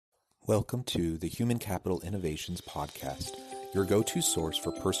Welcome to the Human Capital Innovations Podcast, your go-to source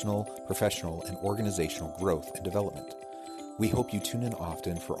for personal, professional, and organizational growth and development. We hope you tune in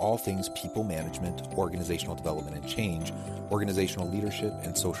often for all things people management, organizational development and change, organizational leadership,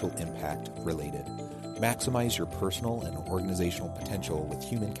 and social impact related. Maximize your personal and organizational potential with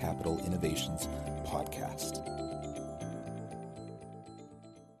Human Capital Innovations Podcast.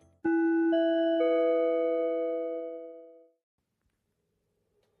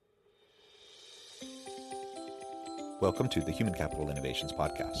 Welcome to the Human Capital Innovations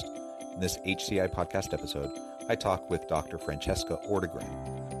Podcast. In this HCI podcast episode, I talk with Dr. Francesca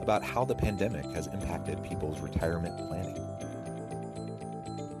Ortegren about how the pandemic has impacted people's retirement planning.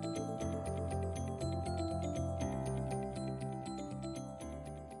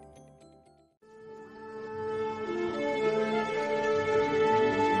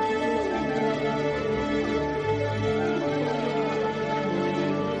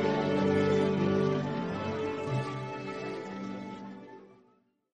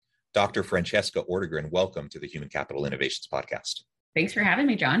 Dr. Francesca Ortegren, welcome to the Human Capital Innovations Podcast. Thanks for having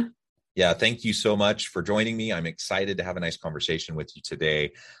me, John. Yeah, thank you so much for joining me. I'm excited to have a nice conversation with you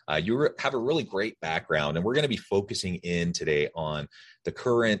today. You have a really great background, and we're going to be focusing in today on the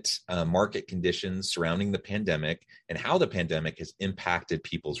current market conditions surrounding the pandemic and how the pandemic has impacted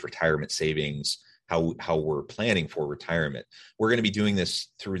people's retirement savings, how we're planning for retirement. We're going to be doing this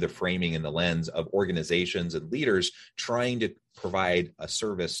through the framing and the lens of organizations and leaders trying to provide a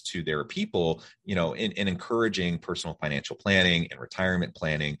service to their people, in encouraging personal financial planning and retirement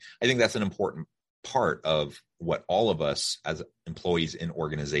planning. I think that's an important part of what all of us as employees in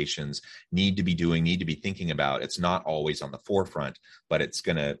organizations need to be doing, need to be thinking about. It's not always on the forefront, but it's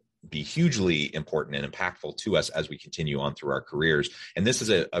going to be hugely important and impactful to us as we continue on through our careers. And this is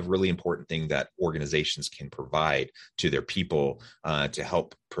a really important thing that organizations can provide to their people to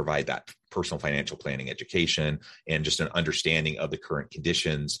help provide that personal financial planning education and just an understanding of the current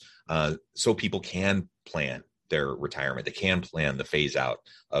conditions so people can plan their retirement. They can plan the phase out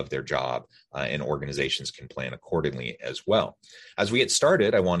of their job and organizations can plan accordingly as well. As we get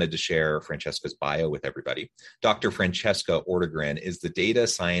started, I wanted to share Francesca's bio with everybody. Dr. Francesca Ortegren is the Data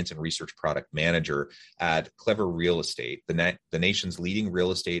Science and Research Product Manager at Clever Real Estate, the nation's leading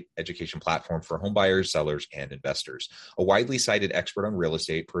real estate education platform for home buyers, sellers, and investors. A widely cited expert on real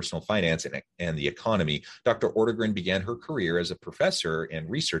estate, personal finance, and the economy, Dr. Ortegren began her career as a professor and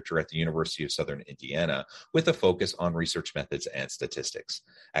researcher at the University of Southern Indiana with a focus on research methods and statistics.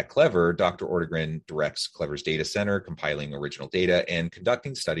 At Clever, Dr. Ortegren directs Clever's data center, compiling original data and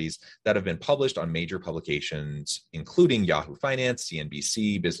conducting studies that have been published on major publications, including Yahoo Finance,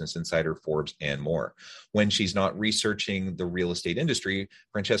 CNBC, Business Insider, Forbes, and more. When she's not researching the real estate industry,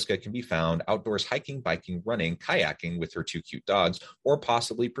 Francesca can be found outdoors hiking, biking, running, kayaking with her two cute dogs, or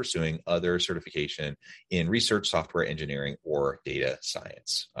possibly pursuing other certification in research, software engineering, or data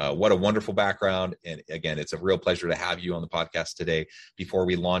science. What a wonderful background. And again, it's a real pleasure to have you on the podcast today. Before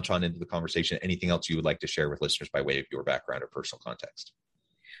we launch on into the conversation, anything else you would like to share with listeners by way of your background or personal context?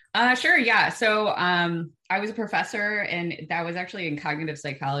 Sure. Yeah. So I was a professor and that was actually in cognitive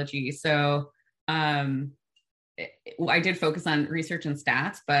psychology. So I did focus on research and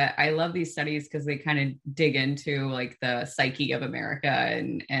stats, but I love these studies because they kind of dig into like the psyche of America.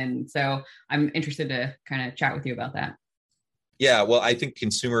 And so I'm interested to kind of chat with you about that. Yeah, well, I think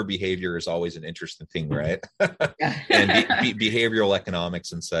consumer behavior is always an interesting thing, right? And behavioral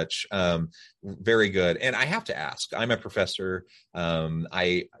economics and such. Very good. And I have to ask, I'm a professor.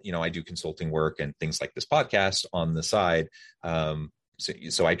 I do consulting work and things like this podcast on the side.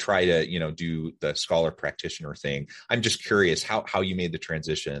 So I try to, do the scholar practitioner thing. I'm just curious how you made the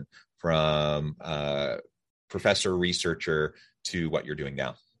transition from professor researcher to what you're doing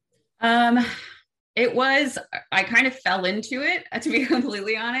now. I kind of fell into it, to be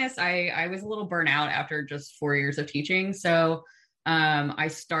completely honest. I was a little burnt out after just 4 years of teaching. So I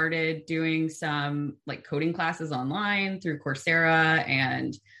started doing some like coding classes online through Coursera.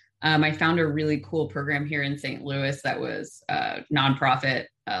 And I found a really cool program here in St. Louis that was a nonprofit,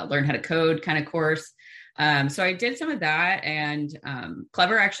 learn how to code kind of course. So I did some of that, and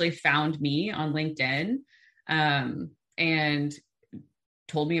Clever actually found me on LinkedIn and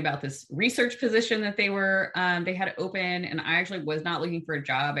told me about this research position that they had open. And I actually was not looking for a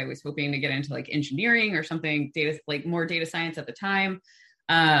job. I was hoping to get into like engineering or something, more data science at the time.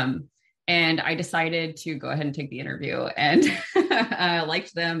 And I decided to go ahead and take the interview, and I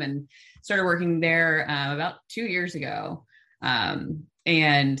liked them and started working there about 2 years ago.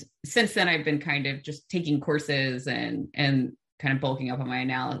 And since then I've been kind of just taking courses and kind of bulking up on my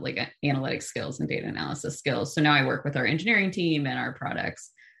analytic skills and data analysis skills. So now I work with our engineering team and our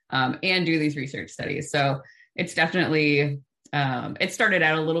products and do these research studies. So it's definitely, it started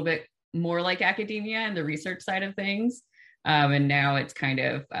out a little bit more like academia and the research side of things. And now it's kind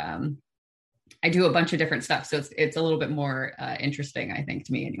of, I do a bunch of different stuff. So it's a little bit more interesting, I think,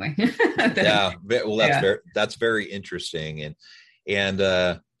 to me anyway. Yeah. Well, that's very interesting.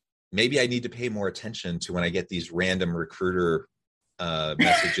 And maybe I need to pay more attention to when I get these random recruiter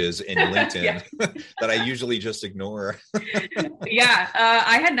messages in LinkedIn that I usually just ignore.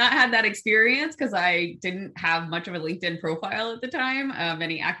 I had not had that experience because I didn't have much of a LinkedIn profile at the time.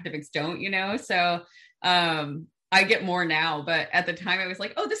 Many academics don't, so I get more now, but at the time I was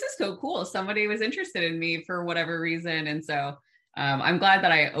like, oh, this is so cool. Somebody was interested in me for whatever reason. And so I'm glad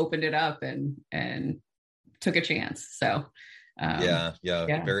that I opened it up and took a chance. So yeah.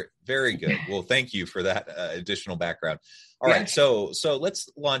 Very, very good. Well, thank you for that additional background. All right. So let's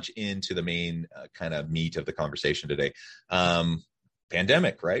launch into the main kind of meat of the conversation today.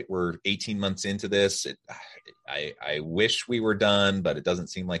 Pandemic, right? We're 18 months into this. I wish we were done, but it doesn't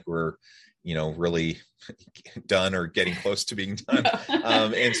seem like we're, really done or getting close to being done.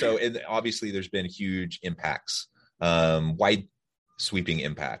 And so obviously there's been huge impacts, wide sweeping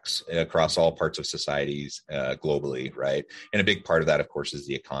impacts across all parts of societies globally, right? And a big part of that, of course, is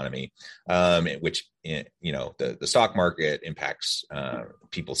the economy, which the stock market impacts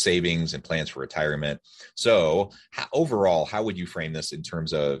people's savings and plans for retirement. So overall, how would you frame this in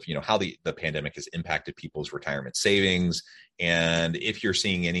terms of how the pandemic has impacted people's retirement savings? And if you're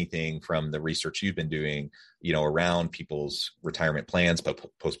seeing anything from the research you've been doing, around people's retirement plans, but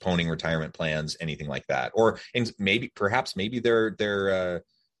postponing retirement plans, anything like that, or perhaps they're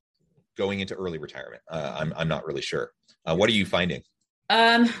going into early retirement. I'm not really sure. What are you finding?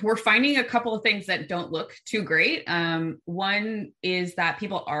 We're finding a couple of things that don't look too great. One is that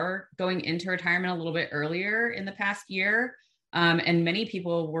people are going into retirement a little bit earlier in the past year. And many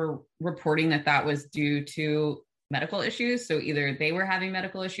people were reporting that was due to medical issues. So either they were having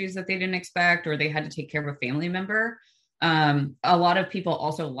medical issues that they didn't expect, or they had to take care of a family member. A lot of people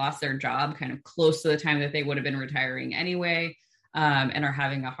also lost their job kind of close to the time that they would have been retiring anyway, and are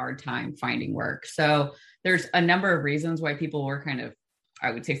having a hard time finding work. So there's a number of reasons why people were kind of,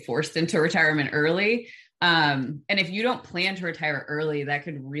 I would say, forced into retirement early. And if you don't plan to retire early, that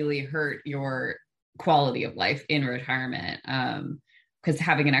could really hurt your quality of life in retirement. Because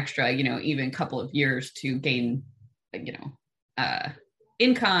having an extra, even couple of years to gain,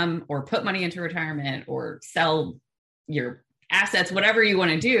 income or put money into retirement or sell your assets, whatever you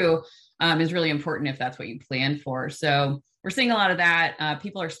want to do, is really important if that's what you plan for. So we're seeing a lot of that.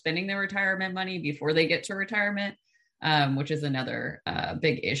 People are spending their retirement money before they get to retirement, which is another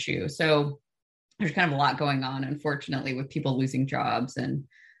big issue. So there's kind of a lot going on, unfortunately, with people losing jobs and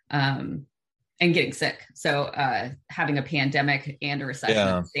getting sick. So having a pandemic and a recession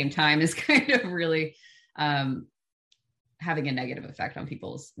at the same time is kind of really having a negative effect on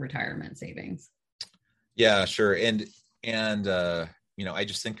people's retirement savings. Yeah, sure. And I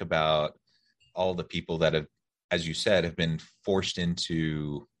just think about all the people that have, as you said, have been forced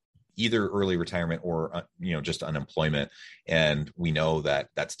into either early retirement or, just unemployment. And we know that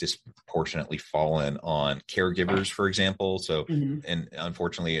that's disproportionately fallen on caregivers, for example. So, and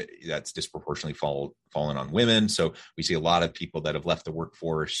unfortunately, that's disproportionately fallen on women. So we see a lot of people that have left the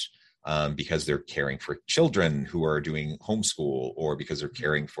workforce because they're caring for children who are doing homeschool, or because they're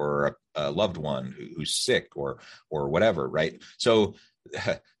caring for a loved one who's sick or whatever. Right. So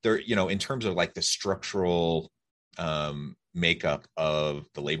there, in terms of like the structural makeup of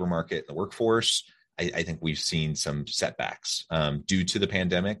the labor market and the workforce, I think we've seen some setbacks due to the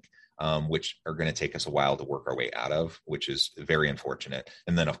pandemic, which are going to take us a while to work our way out of, which is very unfortunate.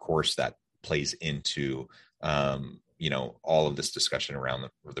 And then, of course, that plays into all of this discussion around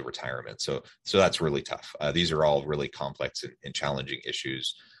the retirement. So that's really tough. These are all really complex and challenging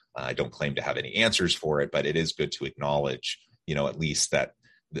issues. I don't claim to have any answers for it, but it is good to acknowledge, at least that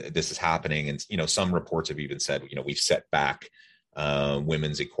this is happening. And, some reports have even said, we've set back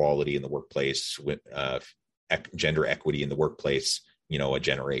women's equality in the workplace, with gender equity in the workplace, a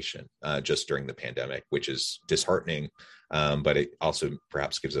generation just during the pandemic, which is disheartening. But it also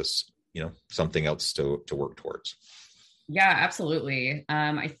perhaps gives us, something else to work towards. Yeah, absolutely.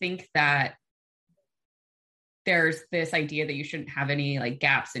 I think that there's this idea that you shouldn't have any like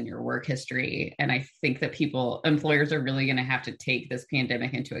gaps in your work history. And I think that employers are really going to have to take this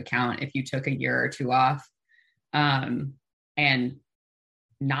pandemic into account if you took a year or two off, and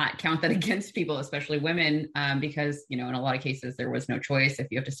not count that against people, especially women, because, in a lot of cases there was no choice. If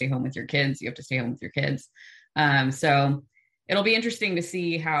you have to stay home with your kids, you have to stay home with your kids. So it'll be interesting to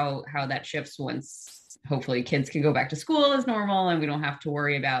see how that shifts once hopefully kids can go back to school as normal and we don't have to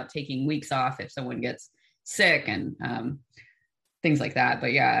worry about taking weeks off if someone gets sick and things like that.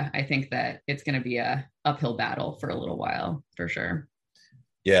 But yeah, I think that it's going to be a uphill battle for a little while for sure.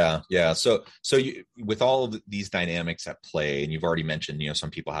 Yeah. So you, with all of these dynamics at play, and you've already mentioned, some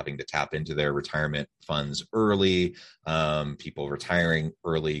people having to tap into their retirement funds early, people retiring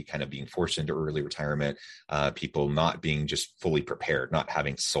early, kind of being forced into early retirement, people not being just fully prepared, not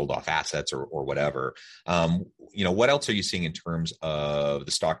having sold off assets or whatever. What else are you seeing in terms of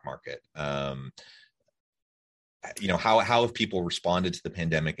the stock market? How have people responded to the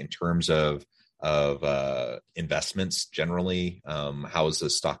pandemic in terms of investments generally? How has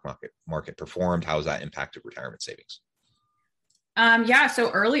the stock market performed? How has that impacted retirement savings? So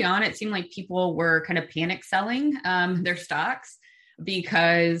early on, it seemed like people were kind of panic selling their stocks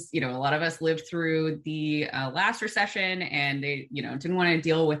because, a lot of us lived through the last recession and they, didn't want to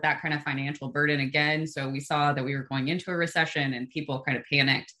deal with that kind of financial burden again. So we saw that we were going into a recession and people kind of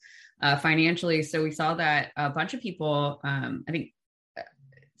panicked financially. So we saw that a bunch of people, I think,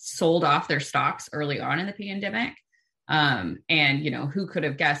 sold off their stocks early on in the pandemic. Who could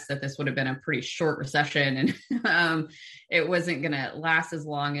have guessed that this would have been a pretty short recession and it wasn't going to last as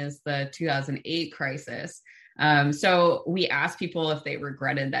long as the 2008 crisis. So we asked people if they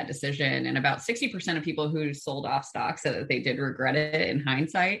regretted that decision, and about 60% of people who sold off stocks said that they did regret it in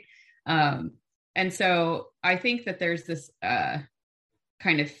hindsight. And so I think that there's this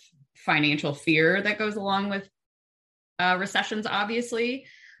kind of financial fear that goes along with recessions, obviously.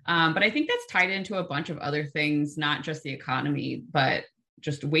 But I think that's tied into a bunch of other things, not just the economy, but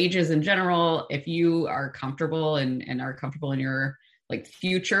just wages in general. If you are comfortable and are comfortable in your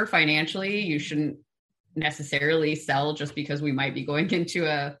future financially, you shouldn't necessarily sell just because we might be going into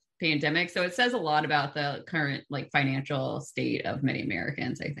a pandemic. So it says a lot about the current financial state of many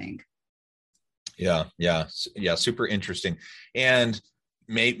Americans, I think. Yeah. Super interesting. And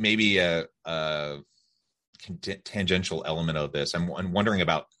maybe a tangential element of this. I'm wondering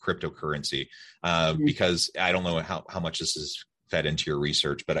about cryptocurrency because I don't know how much this is fed into your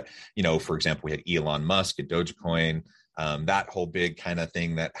research, but for example, we had Elon Musk and Dogecoin, that whole big kind of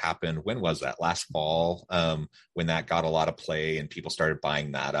thing that happened. When was that? Last fall, when that got a lot of play and people started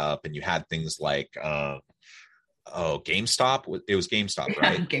buying that up, and you had things like GameStop. It was GameStop,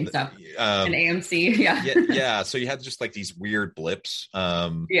 right? GameStop and AMC. Yeah. So you had just these weird blips.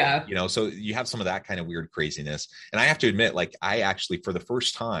 So you have some of that kind of weird craziness. And I have to admit, I actually, for the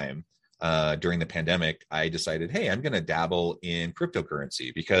first time during the pandemic, I decided, hey, I'm going to dabble in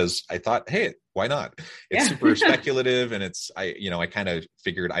cryptocurrency because I thought, hey, why not? It's super speculative, and I kind of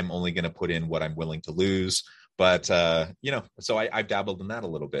figured I'm only going to put in what I'm willing to lose. But, so I've dabbled in that a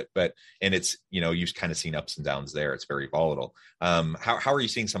little bit, and it's, you've kind of seen ups and downs there. It's very volatile. How are you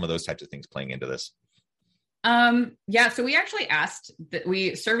seeing some of those types of things playing into this? So we actually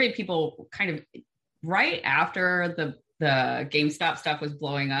we surveyed people kind of right after the GameStop stuff was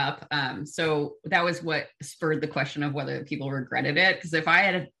blowing up. So that was what spurred the question of whether people regretted it. Because if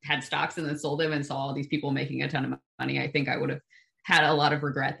I had stocks and then sold them and saw all these people making a ton of money, I think I would have had a lot of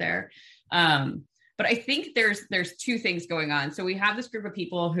regret there. But I think there's two things going on. So we have this group of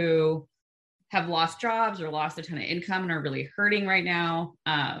people who have lost jobs or lost a ton of income and are really hurting right now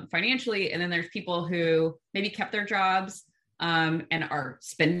financially. And then there's people who maybe kept their jobs and are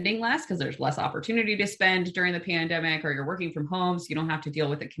spending less because there's less opportunity to spend during the pandemic, or you're working from home, so you don't have to deal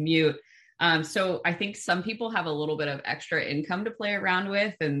with a commute. So I think some people have a little bit of extra income to play around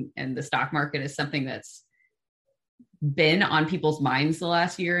with, and the stock market is something that's been on people's minds the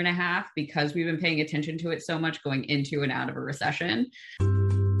last year and a half because we've been paying attention to it so much going into and out of a recession.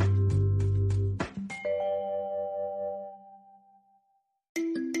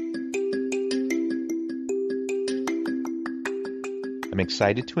 I'm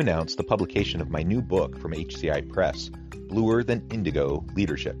excited to announce the publication of my new book from HCI Press, Bluer Than Indigo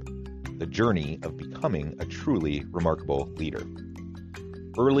Leadership: The Journey of Becoming a Truly Remarkable Leader.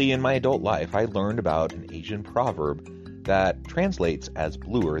 Early in my adult life, I learned about an Asian proverb that translates as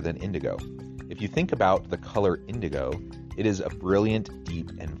bluer than indigo. If you think about the color indigo, it is a brilliant, deep,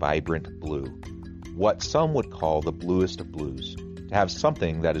 and vibrant blue, what some would call the bluest of blues. To have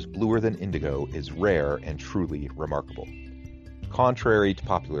something that is bluer than indigo is rare and truly remarkable. Contrary to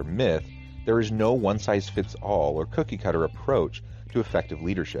popular myth, there is no one-size-fits-all or cookie-cutter approach to effective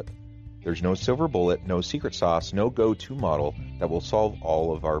leadership. There's no silver bullet, no secret sauce, no go-to model that will solve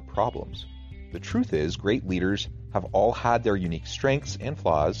all of our problems. The truth is, great leaders have all had their unique strengths and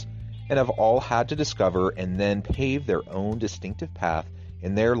flaws, and have all had to discover and then pave their own distinctive path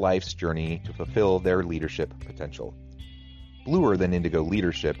in their life's journey to fulfill their leadership potential. Bluer Than Indigo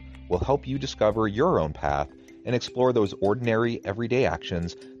Leadership will help you discover your own path and explore those ordinary, everyday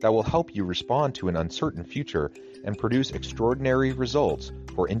actions that will help you respond to an uncertain future and produce extraordinary results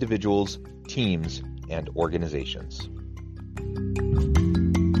for individuals, teams, and organizations.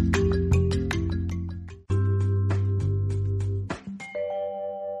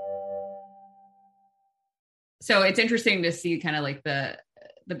 So it's interesting to see kind of like the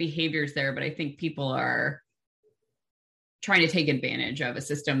behaviors there, but I think people are trying to take advantage of a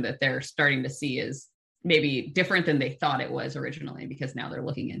system that they're starting to see is maybe different than they thought it was originally, because now they're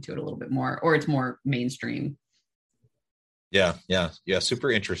looking into it a little bit more, or it's more mainstream. Yeah.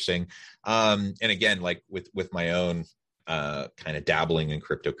 Super interesting. And again, like with my own kind of dabbling in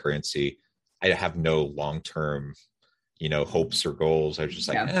cryptocurrency, I have no long-term, hopes or goals. I was just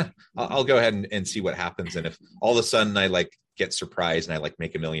like, I'll go ahead and see what happens. And if all of a sudden I like get surprised and I like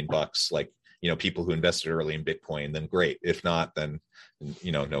make $1 million, like, people who invested early in Bitcoin, then great. If not, then,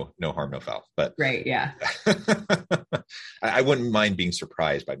 no harm, no foul. But right. Yeah. I wouldn't mind being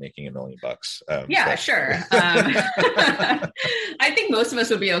surprised by making $1 million. Sure. I think most of us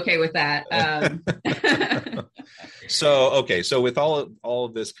would be okay with that. So with all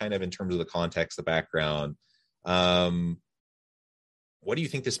of this kind of in terms of the context, the background, what do you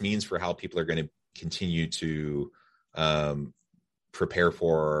think this means for how people are going to continue to prepare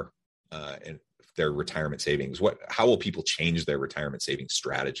for their retirement savings? How will people change their retirement savings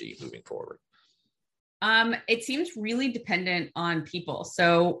strategy moving forward? It seems really dependent on people.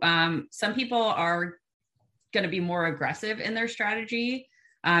 So some people are going to be more aggressive in their strategy.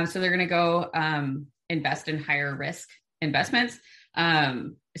 So they're going to go invest in higher risk investments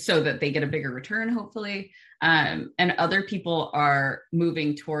so that they get a bigger return, hopefully. And other people are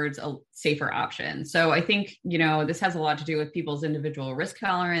moving towards a safer option. So I think, this has a lot to do with people's individual risk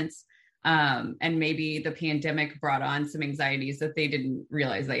tolerance. And maybe the pandemic brought on some anxieties that they didn't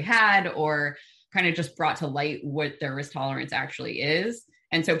realize they had, or kind of just brought to light what their risk tolerance actually is.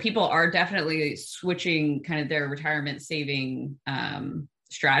 And so people are definitely switching kind of their retirement saving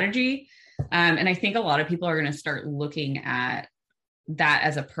strategy. And I think a lot of people are going to start looking at that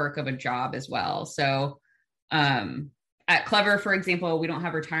as a perk of a job as well. So at Clever, for example, we don't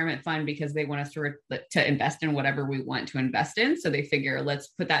have a retirement fund because they want us to invest in whatever we want to invest in. So they figure, let's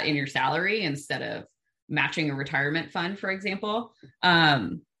put that in your salary instead of matching a retirement fund, for example.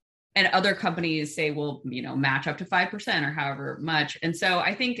 And other companies say, well, match up to 5% or however much. And so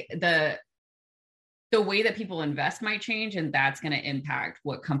I think the way that people invest might change, and that's going to impact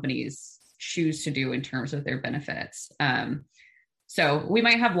what companies choose to do in terms of their benefits. So we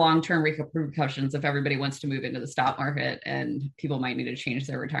might have long-term repercussions if everybody wants to move into the stock market, and people might need to change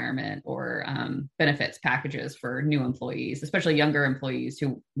their retirement or benefits packages for new employees, especially younger employees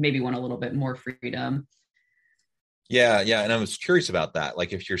who maybe want a little bit more freedom. Yeah. And I was curious about that.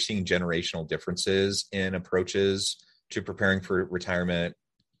 Like if you're seeing generational differences in approaches to preparing for retirement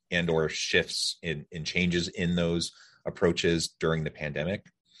and or shifts in changes in those approaches during the pandemic.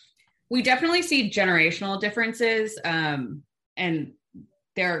 We definitely see generational differences. And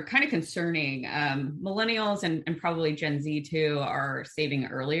they're kind of concerning. Millennials and probably Gen Z too are saving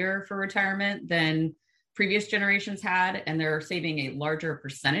earlier for retirement than previous generations had, and they're saving a larger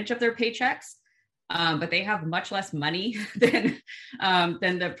percentage of their paychecks. But they have much less money than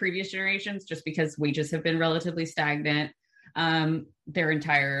the previous generations, just because wages have been relatively stagnant their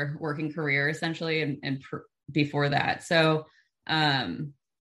entire working career, essentially, and before that. So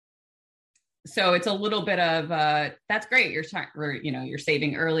it's a little bit of that's great. You're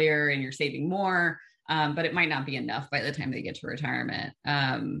saving earlier and you're saving more, but it might not be enough by the time they get to retirement.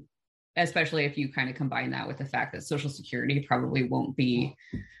 Especially if you kind of combine that with the fact that Social Security probably won't be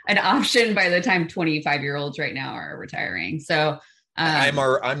an option by the time 25-year-olds right now are retiring. So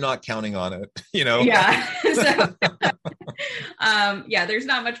I'm not counting on it, Yeah. So, there's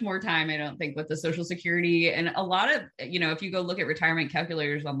not much more time, I don't think, with the Social Security. And a lot of, if you go look at retirement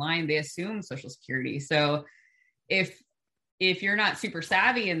calculators online, they assume Social Security. So if you're not super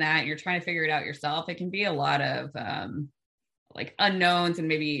savvy in that, you're trying to figure it out yourself, it can be a lot of like unknowns and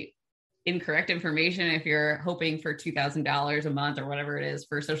maybe incorrect information if you're hoping for $2,000 a month or whatever it is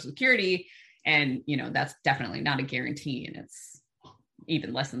for Social Security. And, that's definitely not a guarantee. And it's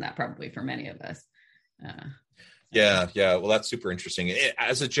even less than that probably for many of us. Yeah. Well, that's super interesting.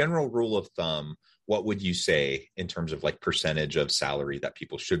 As a general rule of thumb, what would you say in terms of like percentage of salary that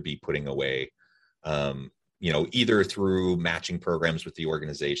people should be putting away, either through matching programs with the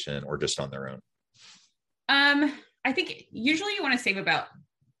organization or just on their own? I think usually you want to save about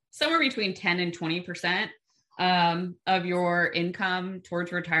somewhere between 10 and 20% of your income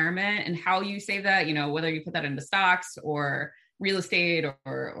towards retirement. And how you save that, whether you put that into stocks or real estate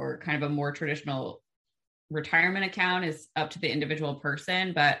or kind of a more traditional retirement account is up to the individual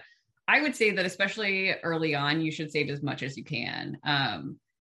person. But I would say that especially early on, you should save as much as you can.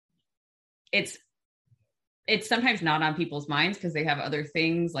 It's sometimes not on people's minds because they have other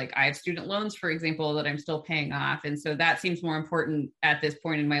things. Like I have student loans, for example, that I'm still paying off. And so that seems more important at this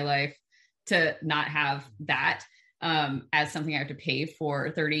point in my life to not have that as something I have to pay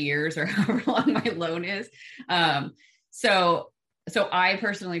for 30 years or however long my loan is. So I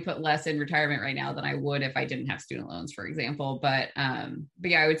personally put less in retirement right now than I would if I didn't have student loans, for example. But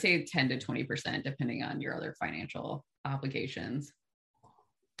yeah, I would say 10 to 20%, depending on your other financial obligations.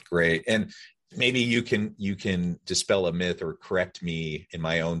 Great. And maybe you can dispel a myth or correct me in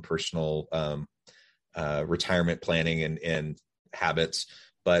my own personal retirement planning and habits.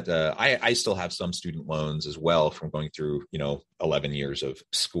 But I still have some student loans as well from going through, 11 years of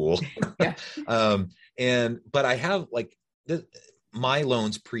school. Yeah. But I have my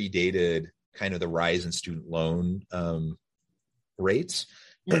loans predated kind of the rise in student loan rates.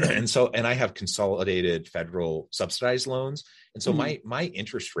 Mm-hmm. And I have consolidated federal subsidized loans. And so mm-hmm. my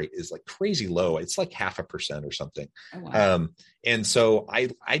interest rate is like crazy low. It's like 0.5% or something. Oh, wow. And so I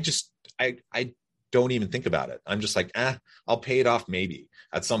don't even think about it. I'm just like, I'll pay it off maybe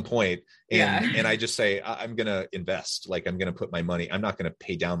at some point. And I just say, I'm going to invest. Like I'm going to put my money, I'm not going to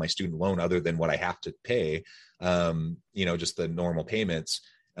pay down my student loan other than what I have to pay, just the normal payments.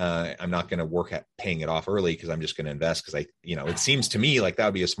 I'm not going to work at paying it off early because I'm just going to invest because it seems to me like that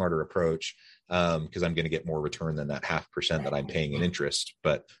would be a smarter approach because I'm going to get more return than that 0.5% that I'm paying in interest.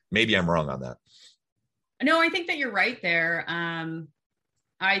 But maybe I'm wrong on that. No, I think that you're right there.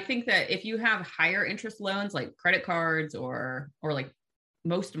 I think that if you have higher interest loans like credit cards or like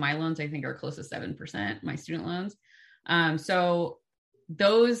most of my loans, I think are close to 7%, my student loans. So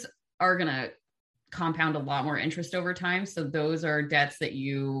those are going to compound a lot more interest over time. So those are debts that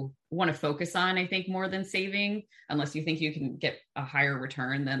you want to focus on, I think, more than saving, unless you think you can get a higher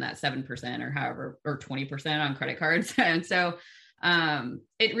return than that 7% or however, or 20% on credit cards. And so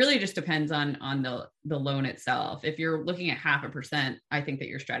it really just depends on the loan itself. If you're looking at 0.5%, I think that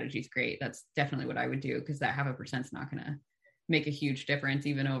your strategy is great. That's definitely what I would do because that 0.5% is not going to make a huge difference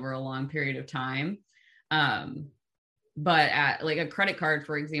even over a long period of time. But at like a credit card,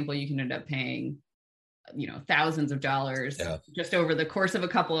 for example, you can end up paying thousands of dollars just over the course of a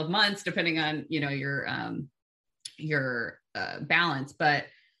couple of months, depending on, your balance. But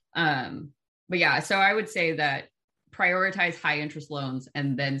yeah, so I would say that prioritize high interest loans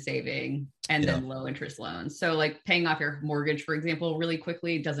and then saving and then low interest loans. So like paying off your mortgage, for example, really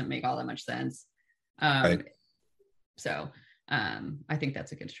quickly doesn't make all that much sense. Right. So I think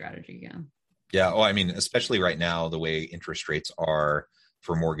that's a good strategy. Yeah. Yeah. Oh, I mean, especially right now, the way interest rates are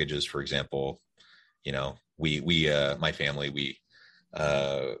for mortgages, for example, my family, we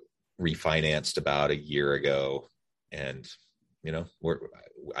refinanced about a year ago and,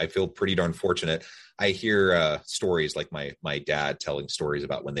 I feel pretty darn fortunate. I hear stories like my dad telling stories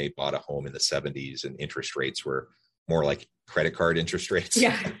about when they bought a home in the 70s and interest rates were more like credit card interest rates.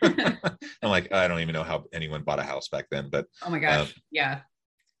 Yeah. I'm like, I don't even know how anyone bought a house back then, but oh my gosh. Yeah.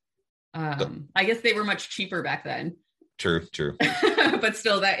 I guess they were much cheaper back then. True. But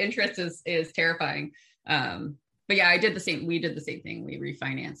still that interest is terrifying. But yeah, we did the same thing. We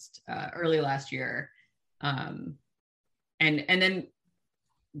refinanced early last year. And then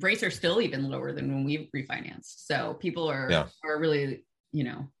rates are still even lower than when we refinanced. So people are really,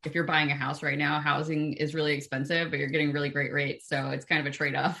 if you're buying a house right now, housing is really expensive, but you're getting really great rates. So it's kind of a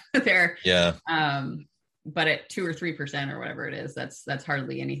trade-off there. Yeah. But at 2 or 3% or whatever it is, that's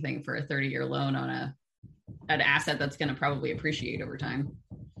hardly anything for a 30-year loan on an asset that's going to probably appreciate over time.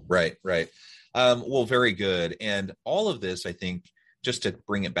 Right. Well, very good. And all of this, I think, just to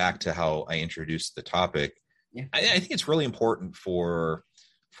bring it back to how I introduced the topic, I think it's really important for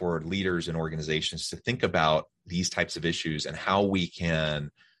leaders and organizations to think about these types of issues and how we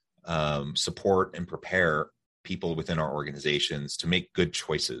can support and prepare people within our organizations to make good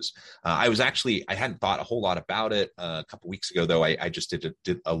choices. I hadn't thought a whole lot about it a couple of weeks ago, though. I just did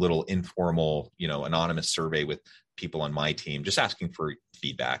a little informal, anonymous survey with people on my team, just asking for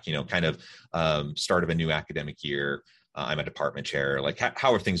feedback, kind of start of a new academic year. I'm a department chair. Like,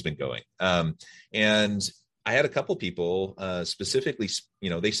 how have things been going? And I had a couple people specifically,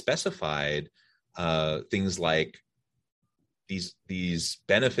 they specified things like these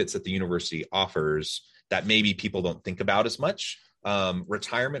benefits that the university offers that maybe people don't think about as much.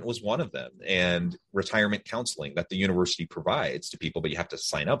 Retirement was one of them, and retirement counseling that the university provides to people, but you have to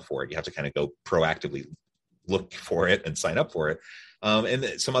sign up for it. You have to kind of go proactively look for it and sign up for it.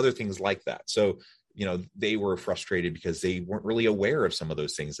 And some other things like that. So they were frustrated because they weren't really aware of some of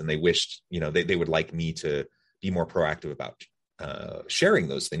those things, and they wished, they would like me to be more proactive about sharing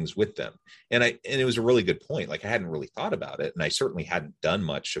those things with them. And it was a really good point. Like, I hadn't really thought about it, and I certainly hadn't done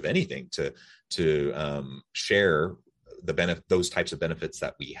much of anything to share those types of benefits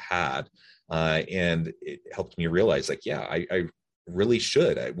that we had. And it helped me realize, like, yeah, I really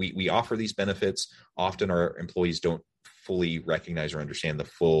should. We offer these benefits. Often our employees don't fully recognize or understand the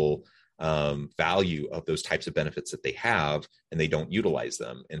full value of those types of benefits that they have, and they don't utilize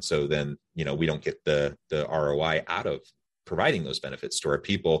them. And so then, we don't get the ROI out of providing those benefits to our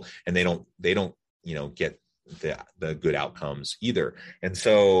people, and they don't get the good outcomes either. And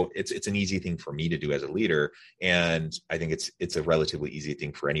so it's an easy thing for me to do as a leader. And I think it's a relatively easy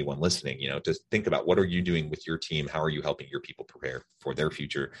thing for anyone listening, to think about, what are you doing with your team? How are you helping your people prepare for their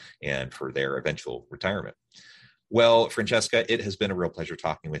future and for their eventual retirement? Well, Francesca, it has been a real pleasure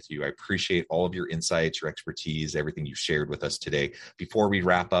talking with you. I appreciate all of your insights, your expertise, everything you shared with us today. Before we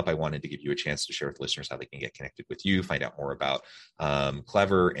wrap up, I wanted to give you a chance to share with listeners how they can get connected with you, find out more about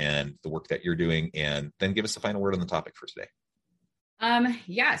Clever and the work that you're doing, and then give us the final word on the topic for today.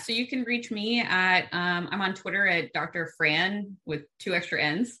 So you can reach me at, I'm on Twitter at Dr. Fran with 2 extra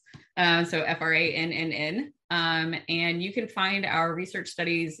N's. So FRANNN. And you can find our research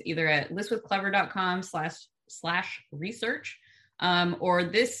studies either at listwithclever.com/research, or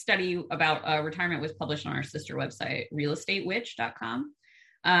this study about retirement was published on our sister website, realestatewitch.com.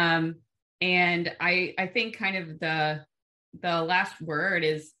 And I think kind of the last word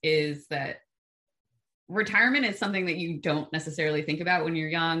is that retirement is something that you don't necessarily think about when you're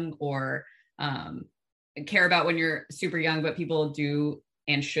young, or care about when you're super young, but people do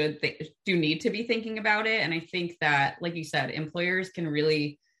and do need to be thinking about it. And I think that, like you said, employers can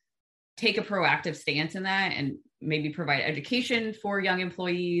really take a proactive stance in that, and maybe provide education for young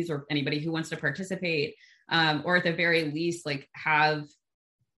employees or anybody who wants to participate, or at the very least, like, have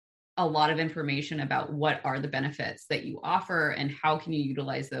a lot of information about what are the benefits that you offer and how can you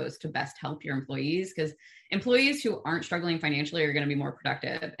utilize those to best help your employees. Because employees who aren't struggling financially are going to be more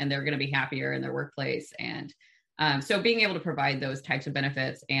productive, and they're going to be happier in their workplace. And so being able to provide those types of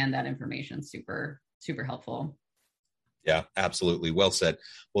benefits and that information, super, super helpful. Yeah, absolutely. Well said.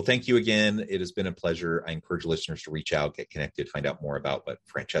 Well, thank you again. It has been a pleasure. I encourage listeners to reach out, get connected, find out more about what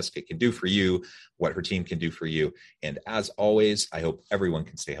Francesca can do for you, what her team can do for you. And as always, I hope everyone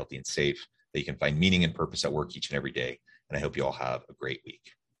can stay healthy and safe, that you can find meaning and purpose at work each and every day. And I hope you all have a great week.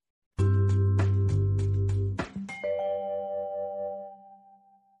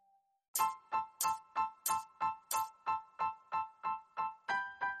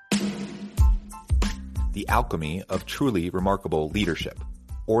 The alchemy of truly remarkable leadership.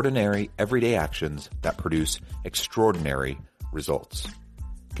 Ordinary, everyday actions that produce extraordinary results.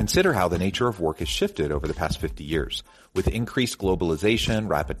 Consider how the nature of work has shifted over the past 50 years. With increased globalization,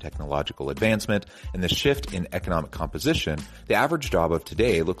 rapid technological advancement, and the shift in economic composition, the average job of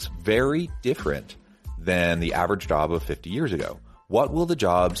today looks very different than the average job of 50 years ago. What will the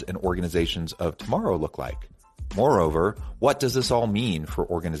jobs and organizations of tomorrow look like? Moreover, what does this all mean for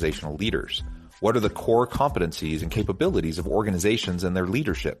organizational leaders? What are the core competencies and capabilities of organizations and their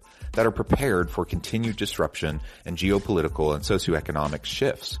leadership that are prepared for continued disruption and geopolitical and socioeconomic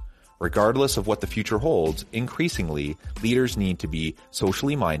shifts? Regardless of what the future holds, increasingly, leaders need to be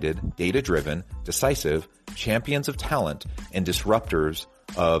socially minded, data-driven, decisive, champions of talent, and disruptors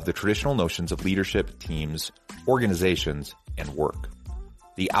of the traditional notions of leadership, teams, organizations, and work.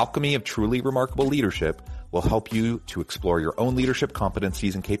 The alchemy of truly remarkable leadership will help you to explore your own leadership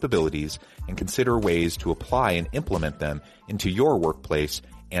competencies and capabilities and consider ways to apply and implement them into your workplace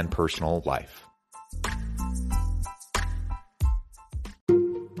and personal life.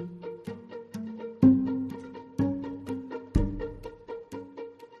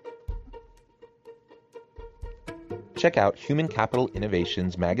 Check out Human Capital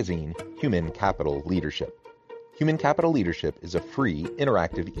Innovations magazine, Human Capital Leadership. Human Capital Leadership is a free,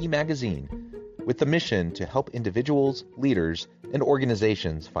 interactive e-magazine with the mission to help individuals, leaders, and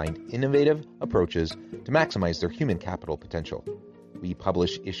organizations find innovative approaches to maximize their human capital potential. We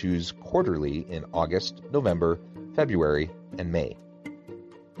publish issues quarterly in August, November, February, and May.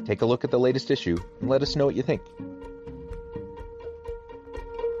 Take a look at the latest issue and let us know what you think.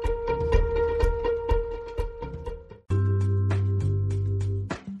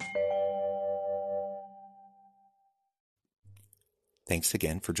 Thanks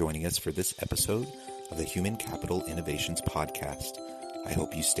again for joining us for this episode of the Human Capital Innovations Podcast. I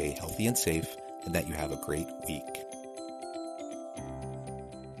hope you stay healthy and safe and that you have a great week.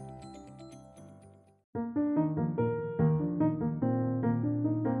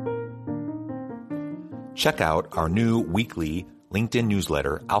 Check out our new weekly LinkedIn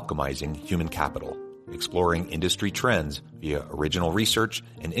newsletter, Alchemizing Human Capital, exploring industry trends via original research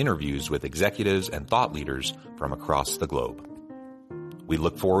and interviews with executives and thought leaders from across the globe. We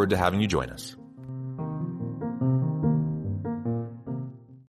look forward to having you join us.